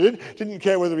fitted in, didn't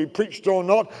care whether he preached or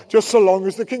not, just so long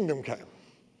as the kingdom came.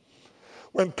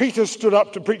 When Peter stood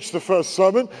up to preach the first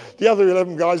sermon, the other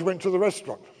 11 guys went to the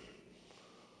restaurant.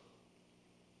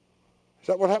 Is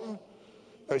that what happened?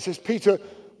 No, it says Peter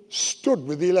stood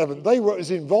with the 11. They were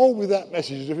as involved with that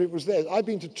message as if it was theirs. I've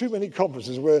been to too many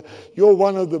conferences where you're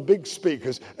one of the big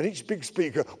speakers, and each big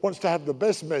speaker wants to have the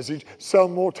best message, sell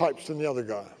more types than the other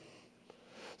guy.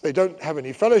 They don't have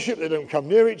any fellowship. They don't come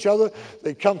near each other.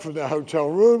 They come from their hotel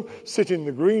room, sit in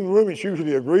the green room. It's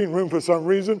usually a green room for some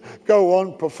reason. Go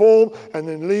on, perform, and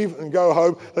then leave and go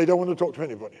home. They don't want to talk to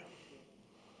anybody.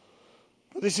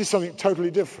 But this is something totally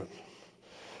different.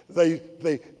 The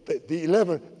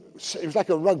 11, it was like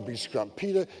a rugby scrum.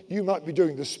 Peter, you might be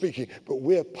doing the speaking, but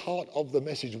we're part of the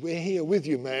message. We're here with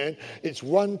you, man. It's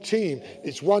one team.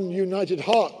 It's one united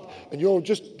heart. And you're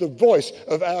just the voice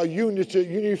of our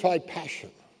unified passion.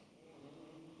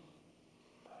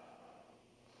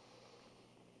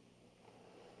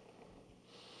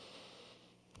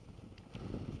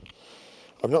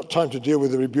 I've not time to deal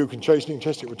with the rebuke and chastening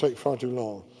test. It would take far too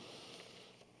long.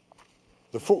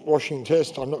 The foot washing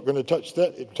test, I'm not going to touch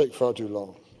that. It would take far too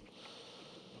long.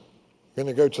 I'm going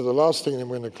to go to the last thing and then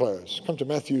we're going to close. Come to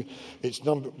Matthew. It's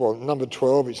number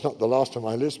 12. It's not the last on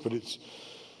my list, but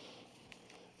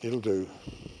it'll do.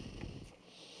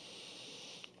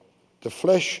 The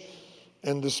flesh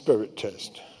and the spirit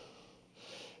test,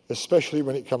 especially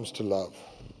when it comes to love.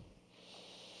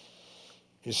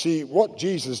 You see, what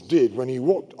Jesus did when he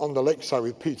walked on the lakeside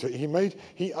with Peter,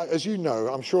 he, as you know,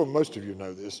 I'm sure most of you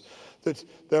know this, that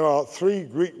there are 3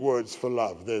 Greek words for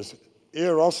love. There's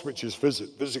eros, which is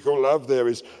physical love. There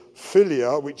is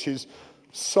philia, which is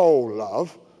soul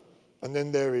love. And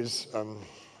then there is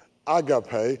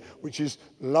agape, which is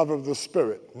love of the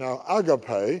spirit. Now,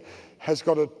 agape has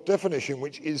got a definition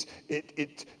which is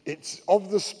it's of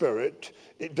the spirit.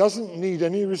 It doesn't need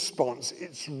any response.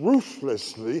 It's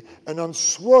ruthlessly and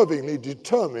unswervingly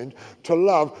determined to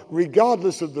love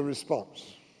regardless of the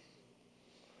response.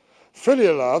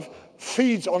 Filial love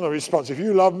feeds on a response. If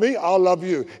you love me, I'll love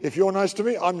you. If you're nice to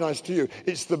me, I'm nice to you.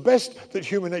 It's the best that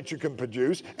human nature can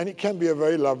produce, and it can be a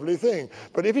very lovely thing.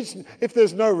 But if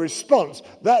there's no response,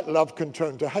 that love can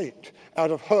turn to hate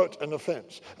out of hurt and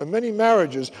offense. And many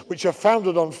marriages which are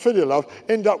founded on filial love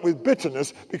end up with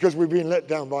bitterness because we've been let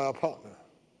down by our partner.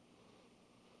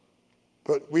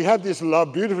 But we have this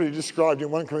love beautifully described in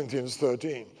 1 Corinthians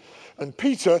 13. And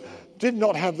Peter did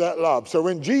not have that love. So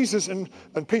when Jesus and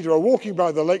Peter are walking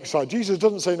by the lakeside, Jesus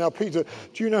doesn't say, now, Peter,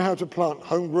 do you know how to plant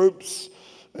home groups?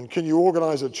 And can you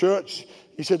organize a church?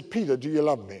 He said, Peter, do you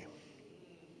love me?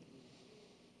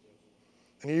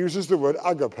 And he uses the word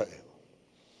agape,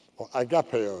 or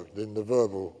agapeo in the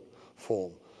verbal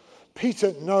form.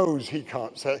 Peter knows he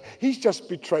can't say it. He's just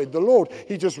betrayed the Lord.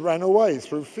 He just ran away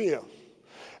through fear.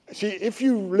 See, if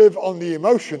you live on the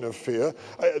emotion of fear,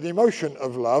 the emotion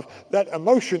of love, that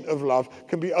emotion of love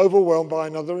can be overwhelmed by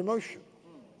another emotion.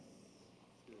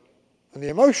 And the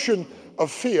emotion of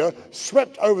fear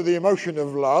swept over the emotion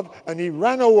of love, and he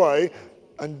ran away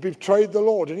and betrayed the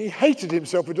Lord. And he hated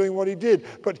himself for doing what he did,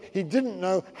 but he didn't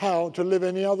know how to live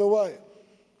any other way.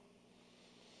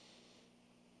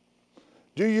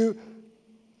 Do you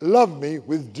love me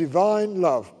with divine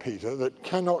love, Peter, that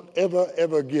cannot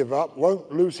ever give up,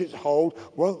 won't lose its hold,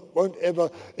 won't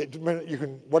ever, you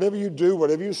can, whatever you do,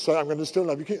 whatever you say, I'm going to still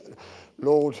love you.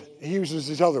 Lord, he uses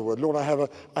this other word, Lord, I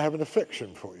have an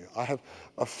affection for you. I have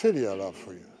a filial love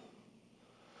for you.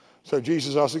 So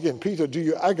Jesus asks again, Peter, do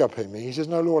you agape me? He says,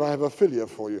 no, Lord, I have a filial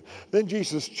for you. Then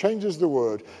Jesus changes the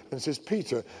word and says,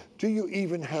 Peter, do you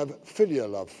even have filial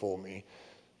love for me?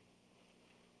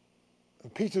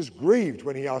 And Peter's grieved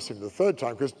when he asks him the third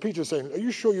time, because Peter's saying, are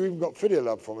you sure you even got filial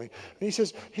love for me? And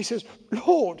he says,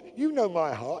 Lord, you know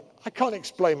my heart. I can't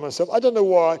explain myself. I don't know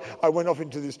why I went off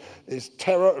into this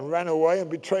terror and ran away and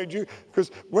betrayed you,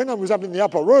 because when I was up in the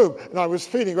upper room and I was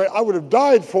feeling great, I would have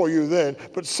died for you then,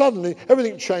 but suddenly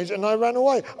everything changed and I ran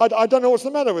away. I don't know what's the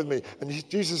matter with me. And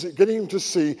Jesus is getting him to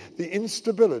see the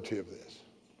instability of this.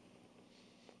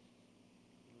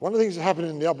 One of the things that happened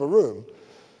in the upper room,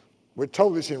 we're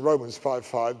told this in Romans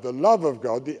 5:5, the love of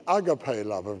God, the agape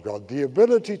love of God, the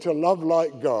ability to love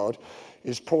like God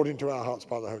is poured into our hearts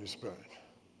by the Holy Spirit.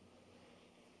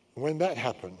 When that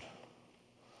happened,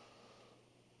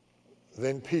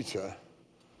 then Peter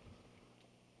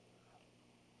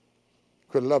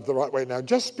could love the right way. Now,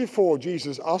 just before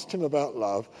Jesus asked him about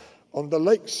love, on the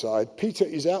lakeside, Peter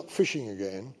is out fishing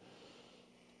again,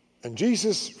 and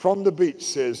Jesus from the beach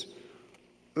says,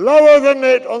 lower the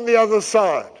net on the other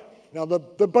side. Now, the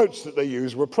boats that they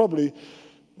used were probably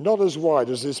not as wide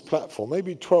as this platform,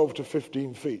 maybe 12 to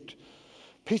 15 feet.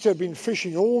 Peter had been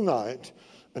fishing all night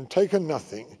and taken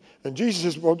nothing. And Jesus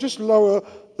says, well, just lower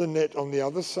the net on the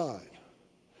other side.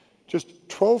 Just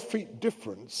 12 feet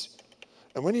difference.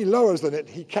 And when he lowers the net,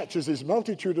 he catches this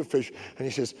multitude of fish, and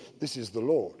he says, this is the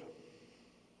Lord.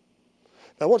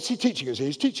 Now, what's he teaching us?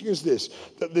 He's teaching us this,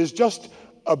 that there's just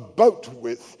a boat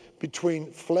width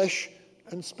between flesh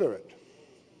and spirit.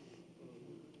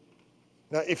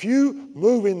 Now, if you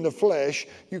move in the flesh,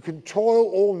 you can toil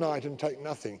all night and take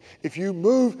nothing. If you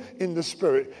move in the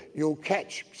spirit, you'll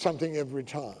catch something every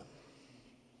time.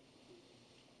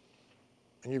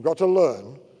 And you've got to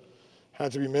learn how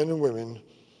to be men and women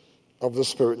of the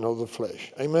spirit and of the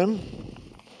flesh. Amen?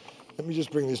 Let me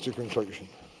just bring this to conclusion.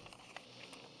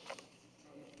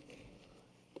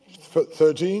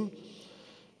 13,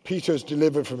 Peter's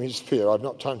delivered from his fear. I've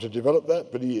not time to develop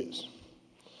that, but he is.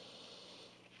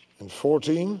 And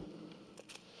 14,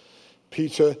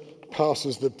 Peter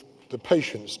passes the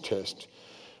patience test.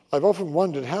 I've often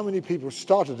wondered how many people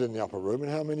started in the upper room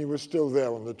and how many were still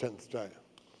there on the 10th day.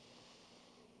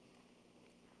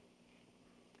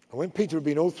 And when Peter had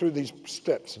been all through these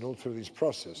steps and all through these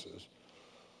processes,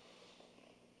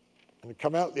 and had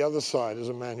come out the other side as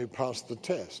a man who passed the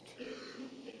test,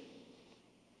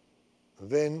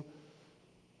 then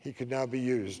he could now be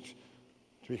used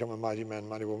to become a mighty man,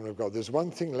 mighty woman of God. There's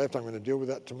one thing left. I'm going to deal with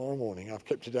that tomorrow morning. I've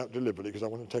kept it out deliberately because I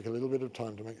want to take a little bit of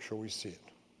time to make sure we see it.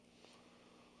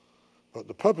 But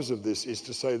the purpose of this is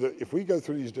to say that if we go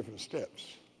through these different steps,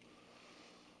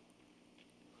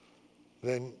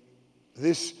 then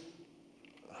this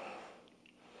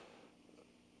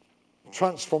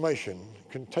transformation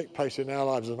can take place in our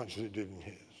lives as much as it did in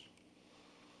his.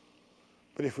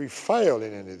 But if we fail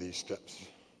in any of these steps,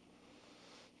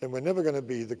 then we're never going to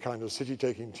be the kind of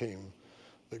city-taking team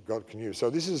that God can use. So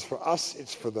this is for us,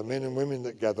 it's for the men and women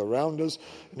that gather around us,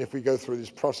 and if we go through this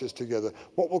process together,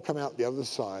 what will come out the other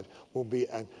side will be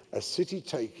a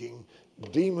city-taking,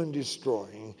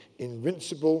 demon-destroying,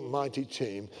 invincible, mighty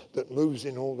team that moves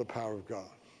in all the power of God.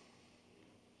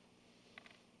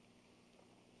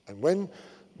 And when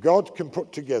God can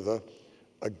put together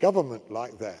a government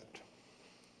like that,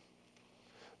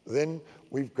 then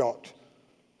we've got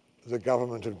the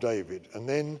government of David. And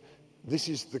then this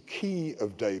is the key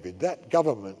of David. That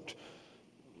government,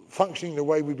 functioning the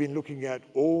way we've been looking at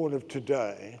all of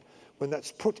today, when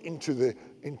that's put into the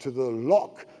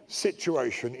lock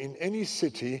situation in any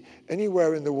city,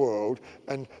 anywhere in the world,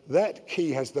 and that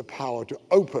key has the power to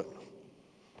open,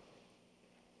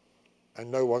 and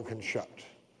no one can shut.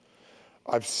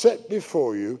 I've set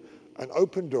before you an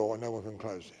open door, and no one can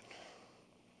close it.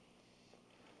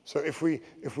 So if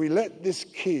we let this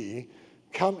key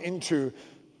come into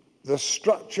the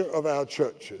structure of our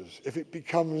churches, if it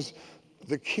becomes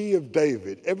the key of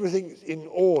David, everything's in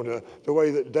order the way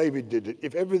that David did it,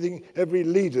 if every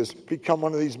leader's become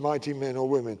one of these mighty men or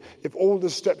women, if all the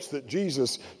steps that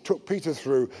Jesus took Peter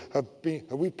through have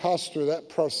we passed through that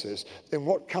process, then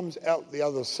what comes out the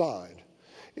other side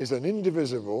is an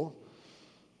indivisible,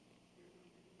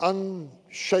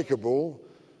 unshakable,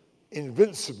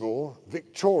 invincible,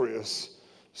 victorious,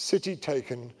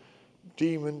 city-taken,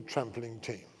 demon-trampling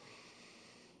team.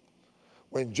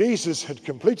 When Jesus had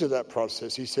completed that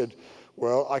process, he said,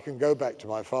 well, I can go back to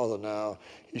my Father now.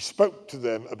 He spoke to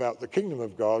them about the kingdom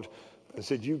of God and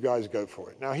said, you guys go for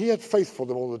it. Now, he had faith for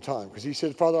them all the time because he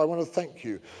said, Father, I want to thank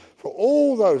you for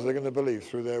all those that are going to believe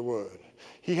through their word.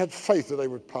 He had faith that they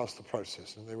would pass the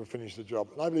process and they would finish the job.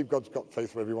 And I believe God's got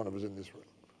faith for every one of us in this room.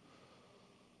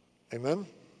 Amen?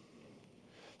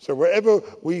 So wherever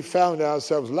we found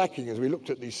ourselves lacking as we looked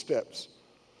at these steps,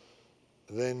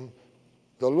 then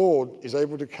the Lord is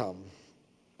able to come,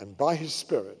 and by his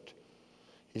Spirit,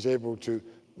 he's able to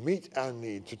meet our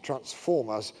need, to transform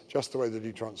us just the way that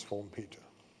he transformed Peter.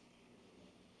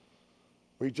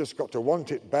 We've just got to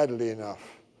want it badly enough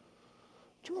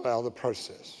to allow the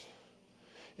process.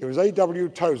 It was A.W.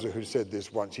 Tozer who said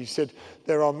this once. He said,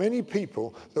 there are many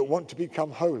people that want to become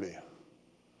holy,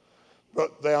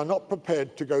 but they are not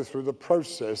prepared to go through the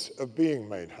process of being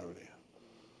made holy.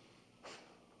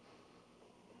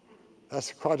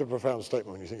 That's quite a profound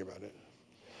statement when you think about it.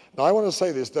 Now, I want to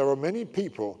say this. There are many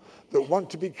people that want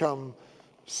to become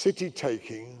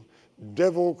city-taking,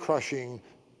 devil-crushing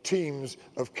teams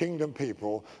of kingdom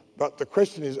people, but the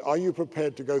question is, are you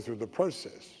prepared to go through the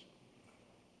process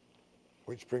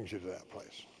which brings you to that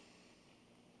place?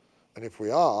 And if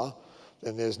we are,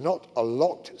 then there's not a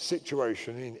locked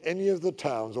situation in any of the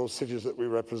towns or cities that we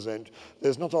represent.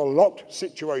 There's not a locked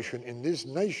situation in this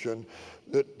nation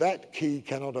that key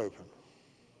cannot open.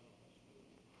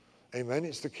 Amen.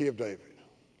 It's the key of David.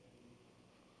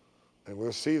 And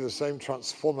we'll see the same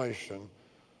transformation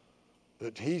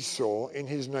that he saw in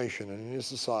his nation and in his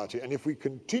society. And if we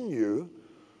continue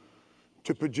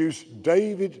to produce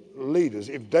David leaders,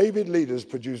 if David leaders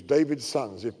produce David's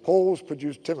sons, if Paul's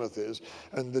produce Timothy's,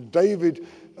 and the David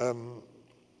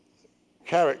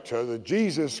character, the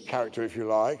Jesus character, if you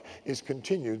like, is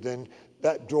continued, then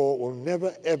that door will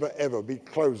never, ever, ever be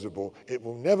closable. It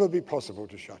will never be possible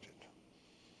to shut it.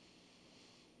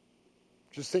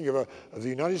 Just think of the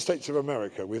United States of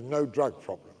America with no drug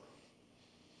problem,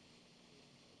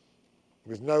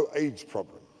 with no AIDS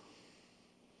problem,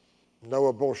 no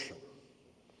abortion,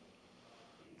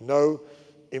 no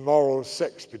immoral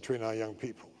sex between our young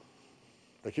people.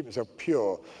 They keep themselves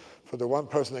pure for the one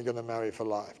person they're going to marry for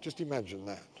life. Just imagine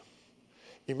that.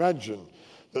 Imagine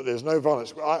that there's no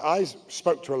violence. I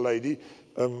spoke to a lady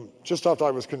just after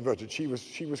I was converted. She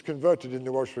was converted in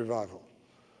the Welsh Revival.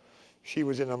 She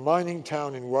was in a mining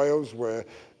town in Wales where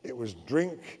it was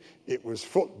drink, it was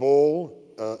football,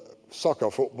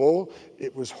 soccer football,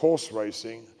 it was horse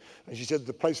racing. And she said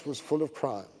the place was full of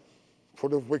crime,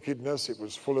 full of wickedness, it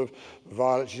was full of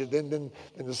violence. She said then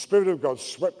the Spirit of God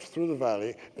swept through the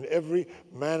valley and every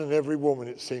man and every woman,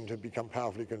 it seemed, had become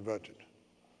powerfully converted.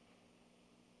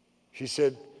 She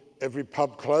said every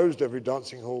pub closed, every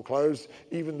dancing hall closed.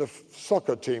 Even the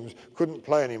soccer teams couldn't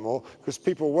play anymore because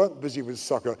people weren't busy with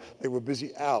soccer. They were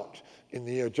busy out in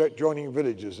the adjoining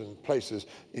villages and places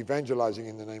evangelizing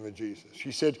in the name of Jesus.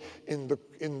 She said in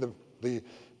the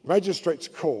magistrate's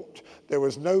court, there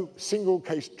was no single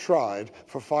case tried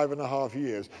for 5.5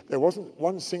 years. There wasn't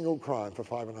one single crime for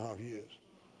 5.5 years.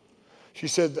 She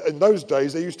said in those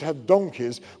days they used to have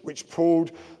donkeys which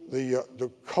pulled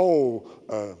the coal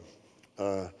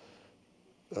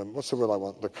what's the word I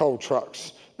want? The coal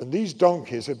trucks. And these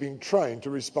donkeys had been trained to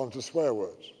respond to swear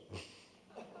words.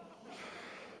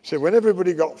 So when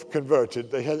everybody got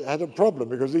converted, they had a problem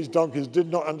because these donkeys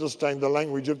did not understand the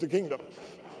language of the kingdom.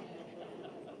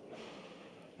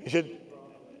 He said,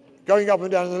 going up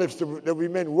and down in the lifts, there would be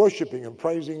men worshipping and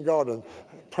praising God and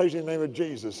praising the name of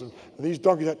Jesus. And these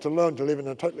donkeys had to learn to live in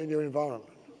a totally new environment.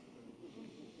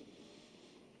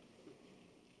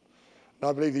 And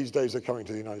I believe these days are coming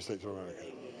to the United States of America.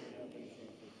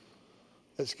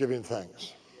 Let's give him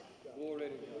thanks.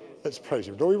 Let's praise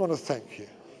him. Lord, we want to thank you.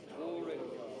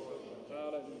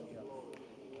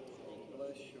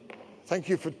 Thank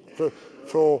you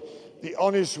for the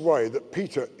honest way that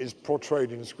Peter is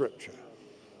portrayed in Scripture.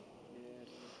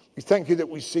 We thank you that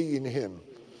we see in him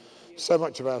so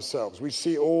much of ourselves. We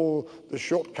see all the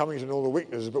shortcomings and all the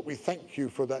weaknesses, but we thank you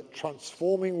for that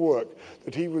transforming work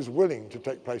that he was willing to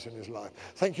take place in his life.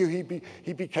 Thank you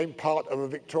he became part of a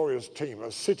victorious team,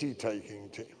 a city-taking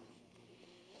team,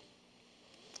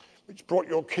 which brought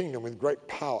your kingdom with great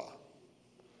power,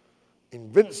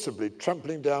 invincibly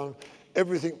trampling down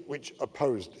everything which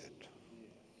opposed it.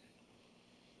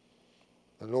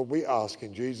 And Lord, we ask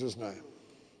in Jesus' name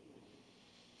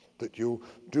that you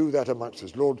do that amongst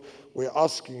us. Lord, we're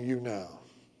asking you now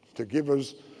to give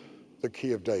us the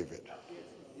key of David.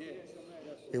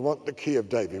 We want the key of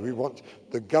David. We want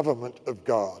the government of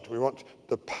God. We want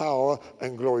the power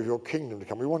and glory of your kingdom to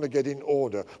come. We want to get in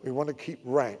order. We want to keep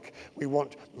rank. We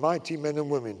want mighty men and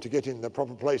women to get in their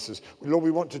proper places. Lord,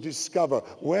 we want to discover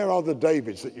where are the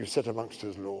Davids that you've set amongst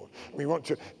us, Lord. We want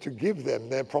to give them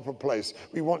their proper place.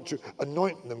 We want to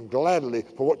anoint them gladly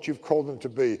for what you've called them to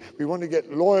be. We want to get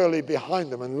loyally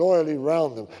behind them and loyally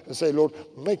round them and say, Lord,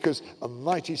 make us a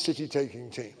mighty city-taking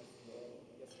team.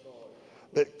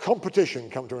 Let competition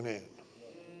come to an end.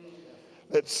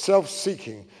 Let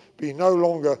self-seeking be no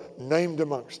longer named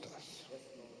amongst us.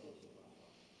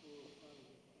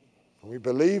 And we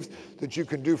believe that you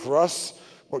can do for us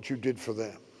what you did for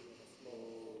them.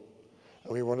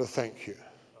 And we want to thank you.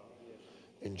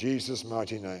 In Jesus'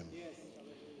 mighty name.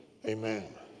 Amen.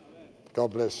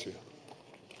 God bless you.